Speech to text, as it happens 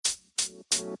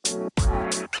I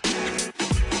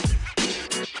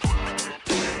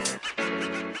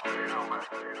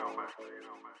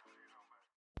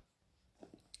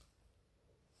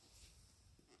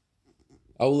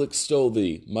will extol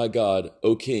thee, my God,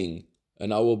 O King,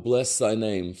 and I will bless thy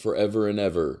name forever and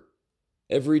ever.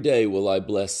 Every day will I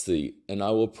bless thee, and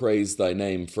I will praise thy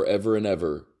name forever and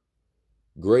ever.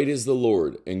 Great is the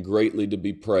Lord, and greatly to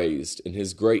be praised, and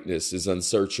his greatness is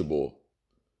unsearchable.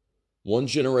 One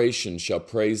generation shall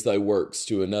praise thy works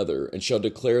to another, and shall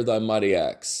declare thy mighty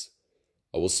acts.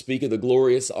 I will speak of the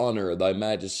glorious honor of thy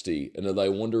majesty, and of thy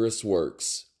wondrous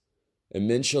works. And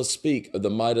men shall speak of the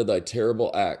might of thy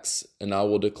terrible acts, and I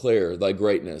will declare thy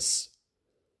greatness.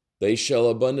 They shall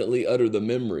abundantly utter the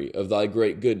memory of thy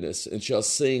great goodness, and shall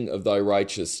sing of thy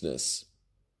righteousness.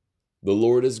 The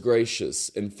Lord is gracious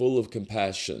and full of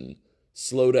compassion,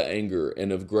 slow to anger,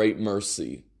 and of great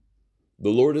mercy. The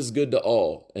Lord is good to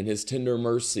all, and his tender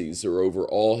mercies are over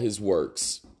all his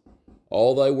works.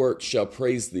 All thy works shall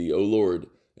praise thee, O Lord,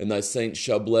 and thy saints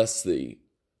shall bless thee.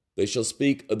 They shall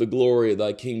speak of the glory of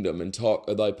thy kingdom and talk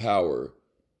of thy power,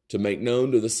 to make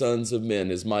known to the sons of men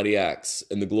his mighty acts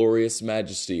and the glorious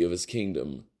majesty of his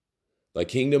kingdom. Thy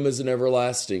kingdom is an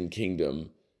everlasting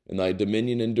kingdom, and thy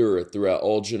dominion endureth throughout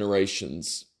all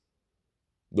generations.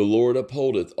 The Lord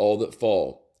upholdeth all that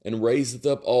fall, and raiseth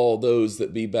up all those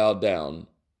that be bowed down.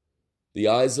 The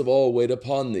eyes of all wait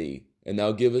upon thee, and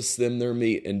thou givest them their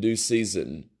meat in due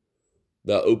season.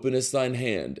 Thou openest thine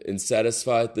hand, and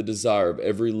satisfieth the desire of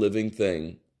every living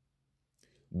thing.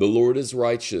 The Lord is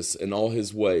righteous in all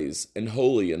his ways, and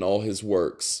holy in all his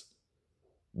works.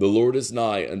 The Lord is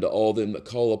nigh unto all them that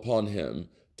call upon him,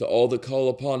 to all that call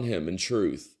upon him in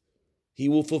truth. He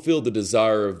will fulfill the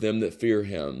desire of them that fear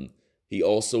him. He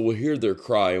also will hear their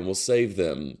cry, and will save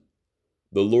them.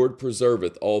 The Lord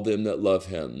preserveth all them that love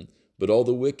him, but all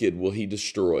the wicked will he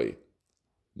destroy.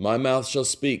 My mouth shall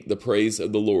speak the praise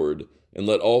of the Lord, and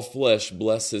let all flesh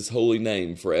bless his holy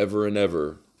name forever and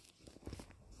ever.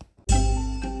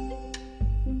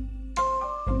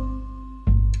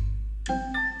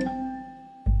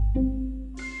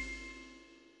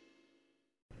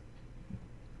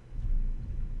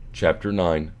 Chapter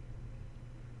 9.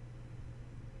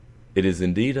 It is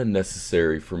indeed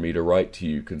unnecessary for me to write to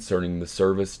you concerning the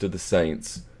service to the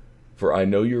saints, for I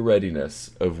know your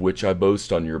readiness, of which I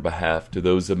boast on your behalf to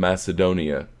those of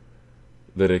Macedonia,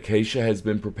 that Achaia has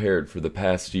been prepared for the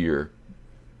past year.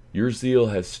 Your zeal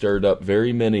has stirred up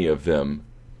very many of them.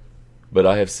 But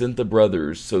I have sent the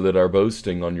brothers, so that our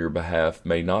boasting on your behalf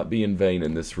may not be in vain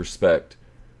in this respect,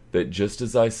 that just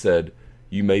as I said,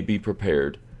 you may be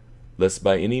prepared, lest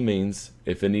by any means,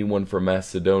 if any one from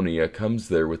Macedonia comes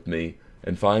there with me,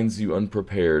 and finds you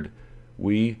unprepared,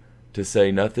 we, to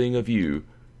say nothing of you,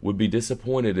 would be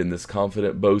disappointed in this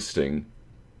confident boasting.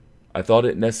 I thought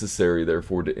it necessary,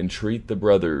 therefore, to entreat the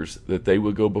brothers that they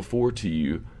would go before to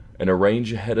you, and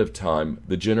arrange ahead of time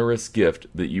the generous gift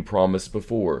that you promised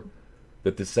before,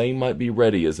 that the same might be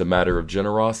ready as a matter of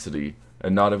generosity,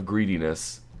 and not of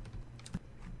greediness.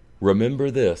 Remember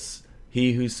this,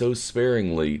 he who sows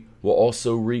sparingly will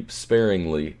also reap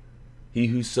sparingly. He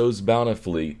who sows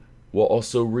bountifully will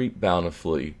also reap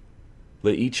bountifully.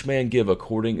 Let each man give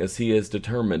according as he has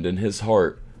determined in his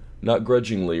heart, not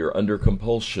grudgingly or under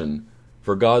compulsion,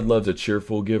 for God loves a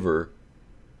cheerful giver.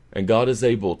 And God is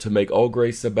able to make all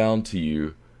grace abound to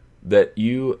you, that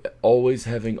you, always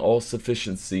having all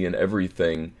sufficiency in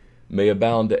everything, may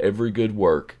abound to every good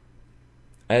work.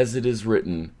 As it is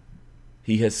written,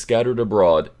 He has scattered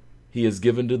abroad, He has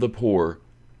given to the poor,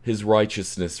 His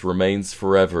righteousness remains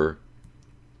forever.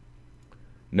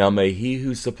 Now may He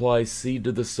who supplies seed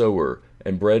to the sower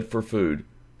and bread for food,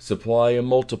 supply and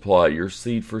multiply your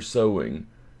seed for sowing,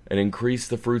 and increase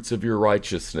the fruits of your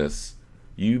righteousness,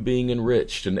 you being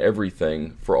enriched in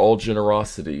everything for all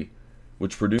generosity,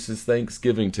 which produces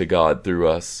thanksgiving to God through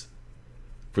us.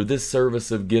 For this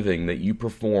service of giving that you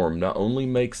perform not only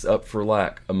makes up for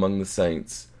lack among the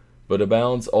saints, but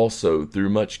abounds also through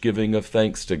much giving of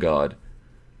thanks to God,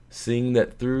 seeing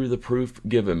that through the proof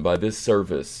given by this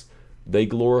service, they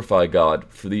glorify God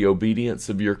for the obedience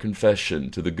of your confession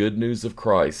to the good news of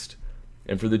Christ,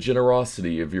 and for the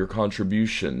generosity of your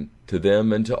contribution to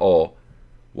them and to all,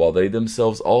 while they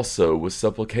themselves also, with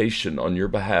supplication on your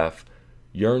behalf,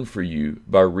 yearn for you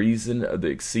by reason of the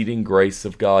exceeding grace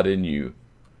of God in you.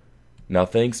 Now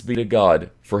thanks be to God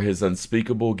for His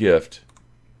unspeakable gift.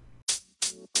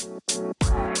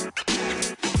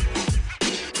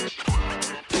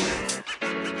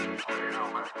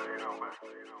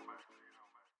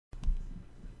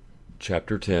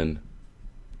 Chapter 10.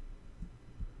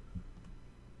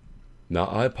 Now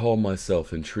I, Paul,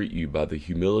 myself entreat you by the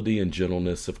humility and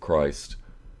gentleness of Christ,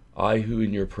 I who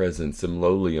in your presence am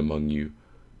lowly among you,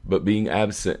 but being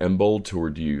absent am bold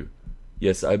toward you.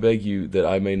 Yes, I beg you that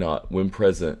I may not, when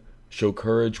present, show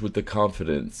courage with the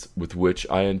confidence with which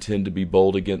I intend to be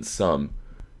bold against some,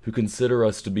 who consider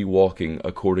us to be walking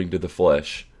according to the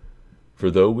flesh.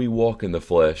 For though we walk in the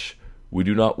flesh, we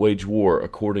do not wage war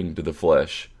according to the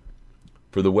flesh.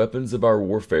 For the weapons of our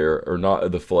warfare are not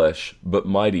of the flesh, but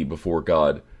mighty before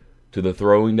God, to the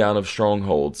throwing down of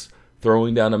strongholds,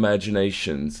 throwing down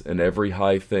imaginations and every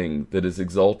high thing that is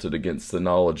exalted against the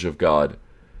knowledge of God,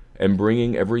 and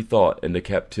bringing every thought into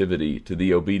captivity to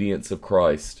the obedience of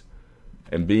Christ,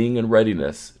 and being in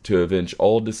readiness to avenge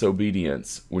all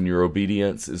disobedience when your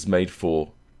obedience is made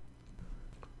full.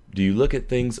 Do you look at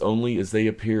things only as they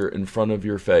appear in front of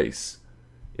your face?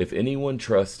 If anyone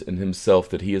trusts in himself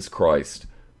that he is Christ,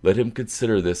 let him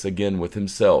consider this again with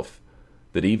himself,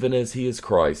 that even as he is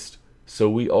Christ, so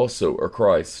we also are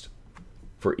Christ.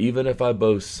 For even if I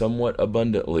boast somewhat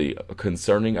abundantly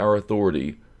concerning our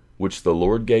authority, which the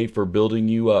Lord gave for building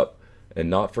you up, and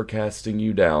not for casting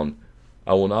you down,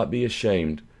 I will not be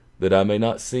ashamed, that I may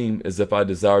not seem as if I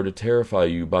desire to terrify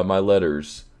you by my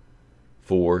letters.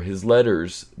 For his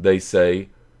letters, they say,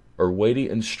 are weighty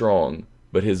and strong,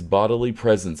 but his bodily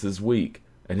presence is weak,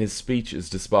 and his speech is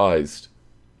despised.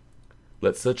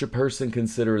 Let such a person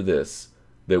consider this,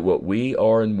 that what we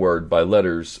are in word by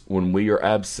letters when we are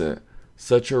absent,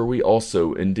 such are we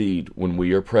also indeed when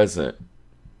we are present.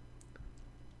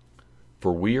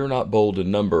 For we are not bold in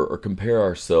number or compare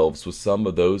ourselves with some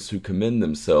of those who commend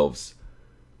themselves,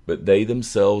 but they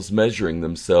themselves measuring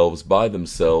themselves by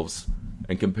themselves,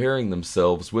 and comparing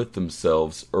themselves with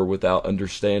themselves are without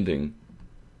understanding.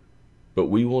 But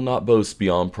we will not boast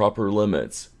beyond proper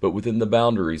limits, but within the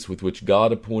boundaries with which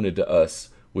God appointed to us,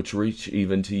 which reach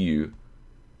even to you.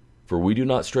 For we do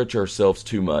not stretch ourselves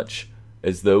too much,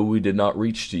 as though we did not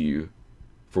reach to you.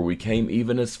 For we came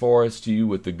even as far as to you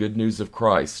with the good news of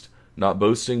Christ, not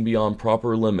boasting beyond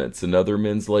proper limits in other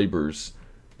men's labors,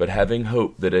 but having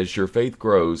hope that as your faith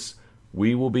grows,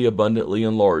 we will be abundantly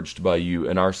enlarged by you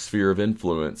in our sphere of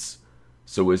influence,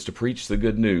 so as to preach the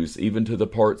good news even to the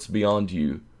parts beyond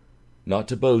you, not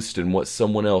to boast in what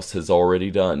someone else has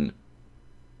already done.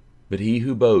 But he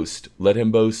who boasts, let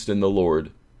him boast in the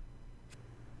Lord.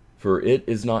 For it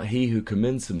is not he who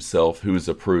commends himself who is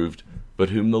approved, but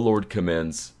whom the Lord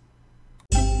commends.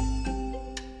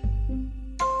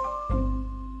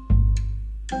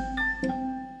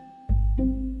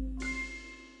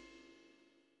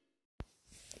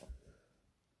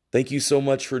 Thank you so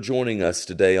much for joining us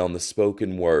today on the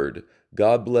Spoken Word.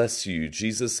 God bless you.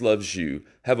 Jesus loves you.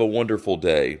 Have a wonderful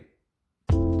day.